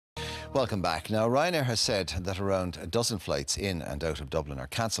Welcome back. Now, Ryanair has said that around a dozen flights in and out of Dublin are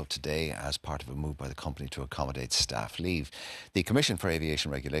cancelled today as part of a move by the company to accommodate staff leave. The Commission for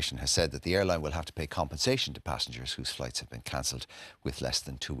Aviation Regulation has said that the airline will have to pay compensation to passengers whose flights have been cancelled with less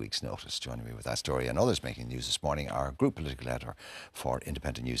than 2 weeks' notice. Joining me with that story and others making news this morning are Group Political Editor for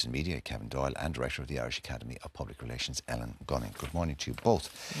Independent News and Media, Kevin Doyle, and Director of the Irish Academy of Public Relations, Ellen Gunning. Good morning to you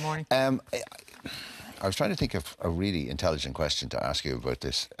both. Good morning. I was trying to think of a really intelligent question to ask you about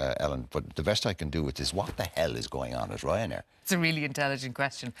this, Ellen, but the best I can do with this, what the hell is going on at Ryanair? It's a really intelligent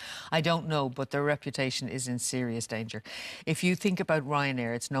question. I don't know, but their reputation is in serious danger. If you think about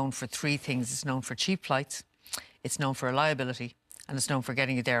Ryanair, it's known for three things. It's known for cheap flights, it's known for reliability, and it's known for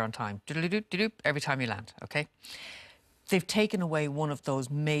getting you there on time. Doodle-doop, every time you land, OK? They've taken away one of those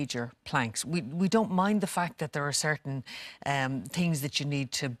major planks. We don't mind the fact that there are certain things that you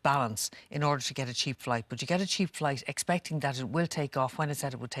need to balance in order to get a cheap flight, but you get a cheap flight expecting that it will take off when it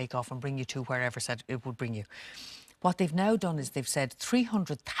said it would take off and bring you to wherever it said it would bring you. What they've now done is they've said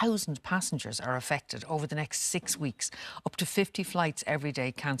 300,000 passengers are affected over the next 6 weeks, up to 50 flights every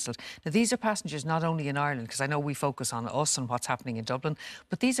day cancelled. Now, these are passengers not only in Ireland, because I know we focus on us and what's happening in Dublin,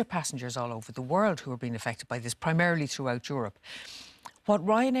 but these are passengers all over the world who are being affected by this, primarily throughout Europe. What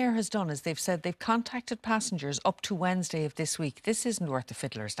Ryanair has done is they've said they've contacted passengers up to Wednesday of this week. This isn't worth the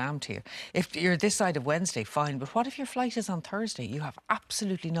fiddler's damn to you. If you're this side of Wednesday, fine, but what if your flight is on Thursday? You have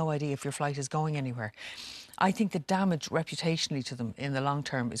absolutely no idea if your flight is going anywhere. I think the damage reputationally to them in the long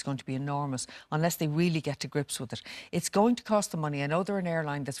term is going to be enormous unless they really get to grips with it. It's going to cost them money. I know they're an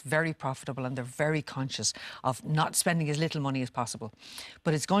airline that's very profitable and they're very conscious of not spending as little money as possible.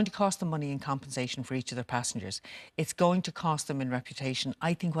 But it's going to cost them money in compensation for each of their passengers. It's going to cost them in reputation.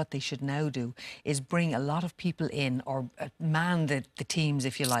 I think what they should now do is bring a lot of people in, or man the teams,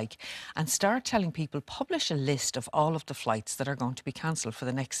 if you like, and start telling people, publish a list of all of the flights that are going to be cancelled for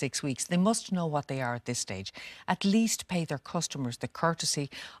the next 6 weeks. They must know what they are at this stage. At least pay their customers the courtesy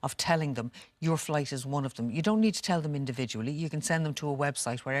of telling them your flight is one of them. You don't need to tell them individually. You can send them to a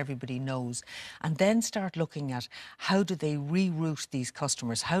website where everybody knows, and then start looking at how do they reroute these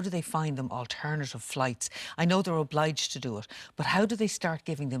customers? How do they find them alternative flights? I know they're obliged to do it, but how do they start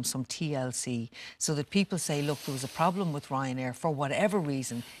giving them some TLC so that people say, look, there was a problem with Ryanair for whatever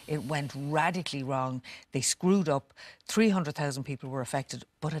reason. It went radically wrong. They screwed up. 300,000 people were affected,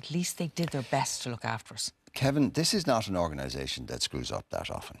 but at least they did their best to look after us. Kevin, this is not an organisation that screws up that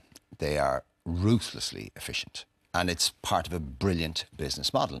often. They are ruthlessly efficient, and it's part of a brilliant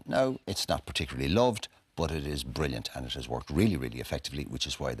business model. Now, it's not particularly loved, but it is brilliant, and it has worked really, really effectively, which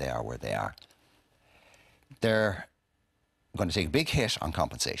is why they are where they are. They're going to take a big hit on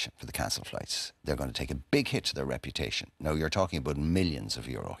compensation for the cancelled flights. They're going to take a big hit to their reputation. Now, you're talking about millions of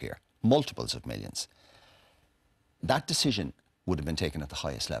euro here, multiples of millions. That decision would have been taken at the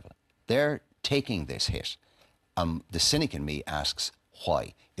highest level. They're taking this hit. The cynic in me asks,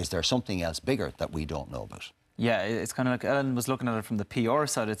 why? Is there something else bigger that we don't know about? Yeah, it's kind of like Ellen was looking at it from the PR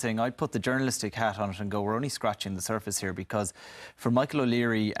side of thing. I'd put the journalistic hat on it and go, we're only scratching the surface here, because for Michael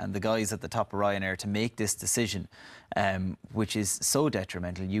O'Leary and the guys at the top of Ryanair to make this decision, which is so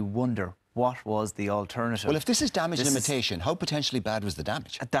detrimental, you wonder, what was the alternative? Well, if this is damage limitation, how potentially bad was the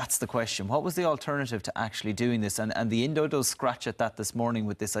damage? That's the question. What was the alternative to actually doing this? And the Indo does scratch at that this morning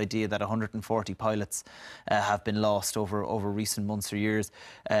with this idea that 140 pilots have been lost over recent months or years.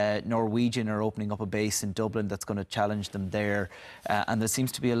 Norwegian are opening up a base in Dublin that's going to challenge them there. And there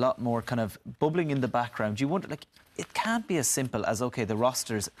seems to be a lot more kind of bubbling in the background. You wonder, like, it can't be as simple as, OK, the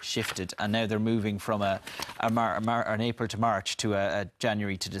roster's shifted and now they're moving from an April to March to a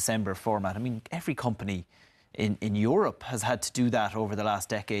January to December format. I mean, every company in Europe has had to do that over the last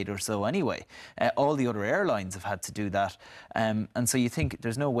decade or so anyway. All the other airlines have had to do that. And so you think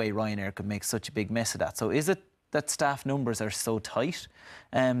there's no way Ryanair could make such a big mess of that. So is it that staff numbers are so tight,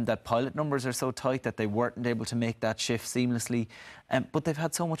 that pilot numbers are so tight that they weren't able to make that shift seamlessly? But they've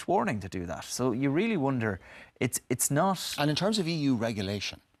had so much warning to do that. So you really wonder, it's not... And in terms of EU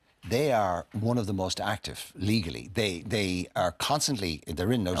regulation, they are one of the most active legally. They are constantly,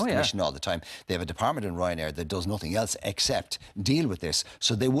 they're in notice commission all the time. They have a department in Ryanair that does nothing else except deal with this.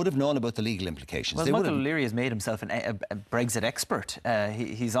 So they would have known about the legal implications. Well, Michael O'Leary has made himself a Brexit expert.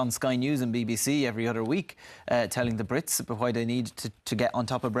 He's on Sky News and BBC every other week telling the Brits about why they need to get on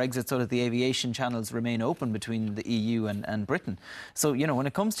top of Brexit so that the aviation channels remain open between the EU and Britain. So, you know, when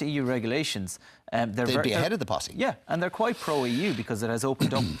it comes to EU regulations... they'd be ahead of the posse. Yeah, and they're quite pro-EU because it has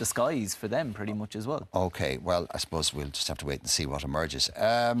opened up the skies for them pretty much as well. OK, well, I suppose we'll just have to wait and see what emerges.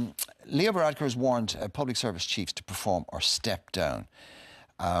 Leo Varadkar has warned public service chiefs to perform or step down.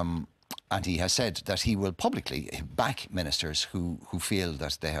 And he has said that he will publicly back ministers who feel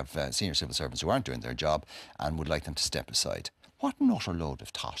that they have senior civil servants who aren't doing their job and would like them to step aside. What an utter load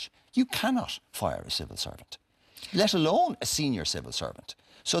of tot. You cannot fire a civil servant, let alone a senior civil servant.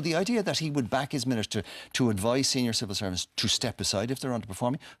 So the idea that he would back his minister to advise senior civil servants to step aside if they're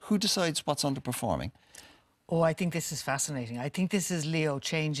underperforming, who decides what's underperforming? Oh, I think this is fascinating. I think this is Leo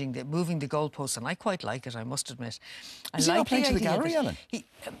moving the goalposts, and I quite like it, I must admit. Is he not playing to the gallery, Ellen?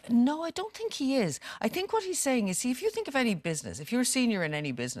 No, I don't think he is. I think what he's saying is, see, if you think of any business, if you're a senior in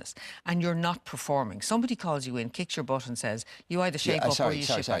any business and you're not performing, somebody calls you in, kicks your butt and says, you either shape up or you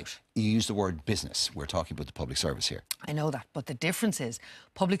ship out. You use the word business. We're talking about the public service here. I know that, but the difference is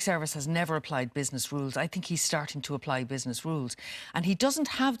public service has never applied business rules. I think he's starting to apply business rules. And he doesn't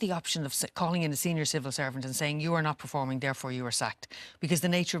have the option of calling in a senior civil servant and saying, you are not performing, therefore you are sacked. Because the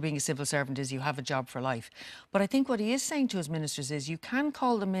nature of being a civil servant is you have a job for life. But I think what he is saying to his ministers is you can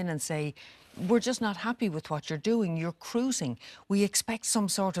call them in and say, we're just not happy with what you're doing. You're cruising. We expect some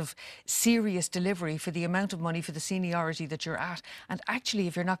sort of serious delivery for the amount of money, for the seniority that you're at. And actually,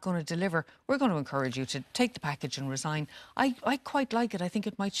 if you're not going to deliver, we're going to encourage you to take the package and resign. I quite like it. I think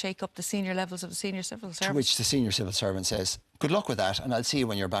it might shake up the senior levels of the senior civil service. To which the senior civil servant says, good luck with that, and I'll see you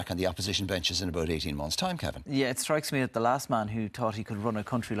when you're back on the opposition benches in about 18 months' time, Kevin. Yeah, it strikes me that the last man who thought he could run a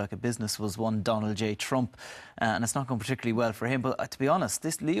country like a business was one Donald J. Trump, and it's not going particularly well for him. But to be honest,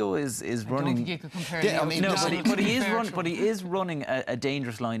 this Leo is running. I don't think you could compare Leo to Donald. But he is running a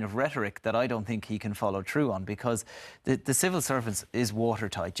dangerous line of rhetoric that I don't think he can follow through on, because the civil service is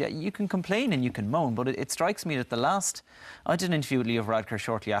watertight. Yeah, you can complain and you can moan, but it strikes me that I did an interview with Leo Varadkar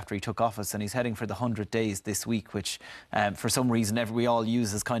shortly after he took office, and he's heading for the 100 days this week, which for some reason we all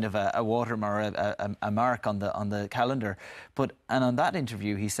use as kind of a watermark, a mark on the calendar. And on that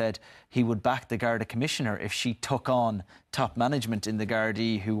interview, he said he would back the Garda Commissioner if she took on top management in the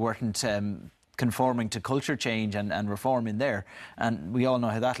Gardaí who weren't conforming to culture change and reform in there. And we all know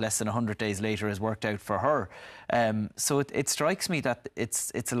how that less than 100 days later has worked out for her. So it strikes me that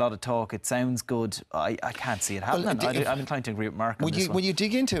it's a lot of talk. It sounds good. I can't see it happening. Well, I'm inclined to agree with Mark on this one. When you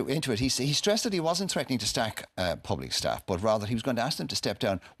dig into it, he stressed that he wasn't threatening to sack public staff, but rather he was going to ask them to step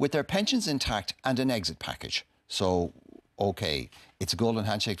down with their pensions intact and an exit package. So, OK, it's a golden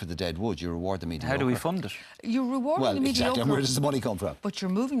handshake for the dead wood. You reward the mediocre. How do we fund it? You reward the mediocre. Exactly. And where does the money come from? But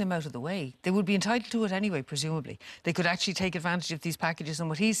you're moving them out of the way. They would be entitled to it anyway, presumably. They could actually take advantage of these packages. And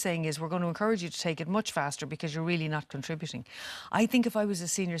what he's saying is, we're going to encourage you to take it much faster because you're really not contributing. I think if I was a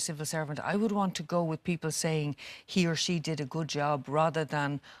senior civil servant, I would want to go with people saying he or she did a good job rather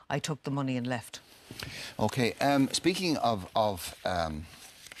than I took the money and left. OK. Speaking of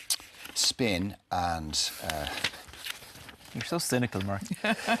spin and... You're so cynical, Mark.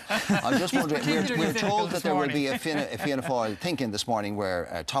 I'm just wondering, we're told that there will be a Fianna Fáil thinking this morning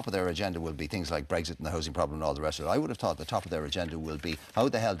where top of their agenda will be things like Brexit and the housing problem and all the rest of it. I would have thought the top of their agenda will be how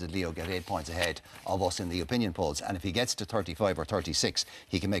the hell did Leo get 8 points ahead of us in the opinion polls, and if he gets to 35 or 36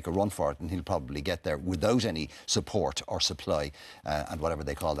 he can make a run for it, and he'll probably get there without any support or supply and whatever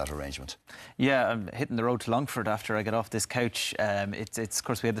they call that arrangement. Yeah, I'm hitting the road to Longford after I get off this couch. It's of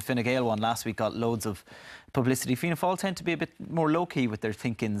course we had the Fine Gael one last week, got loads of publicity. Fianna Fáil tend to be a bit more low-key with their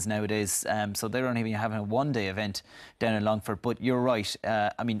thinkings nowadays, so they're only even having a one-day event down in Longford. But you're right,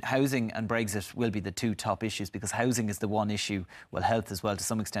 I mean, housing and Brexit will be the two top issues, because housing is the one issue, well, health as well to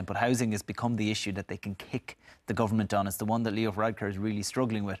some extent, but housing has become the issue that they can kick the government on. It's the one that Leo Varadkar is really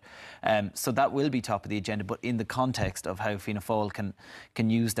struggling with. So that will be top of the agenda, but in the context of how Fianna Fáil can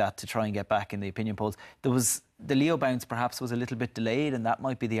use that to try and get back in the opinion polls. The Leo bounce perhaps was a little bit delayed, and that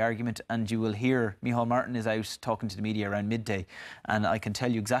might be the argument. And you will hear Micheál Martin is out talking to the media around midday, and I can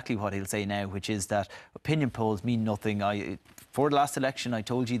tell you exactly what he'll say now, which is that opinion polls mean nothing. For the last election, I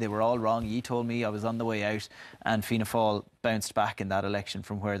told you they were all wrong. You told me I was on the way out, and Fianna Fáil bounced back in that election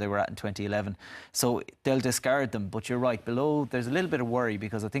from where they were at in 2011. So they'll discard them. But you're right, below there's a little bit of worry,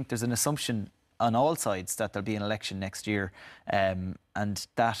 because I think there's an assumption on all sides that there'll be an election next year, and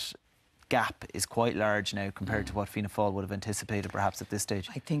that gap is quite large now compared to what Fianna Fáil would have anticipated perhaps at this stage.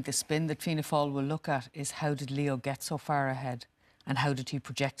 I think the spin that Fianna Fáil will look at is, how did Leo get so far ahead and how did he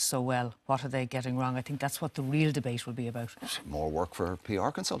project so well? What are they getting wrong? I think that's what the real debate will be about. More work for PR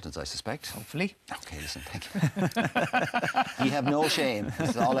consultants, I suspect. Hopefully. OK, listen, thank you. You have no shame.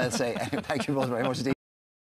 That's all I'll say. Thank you both very much indeed.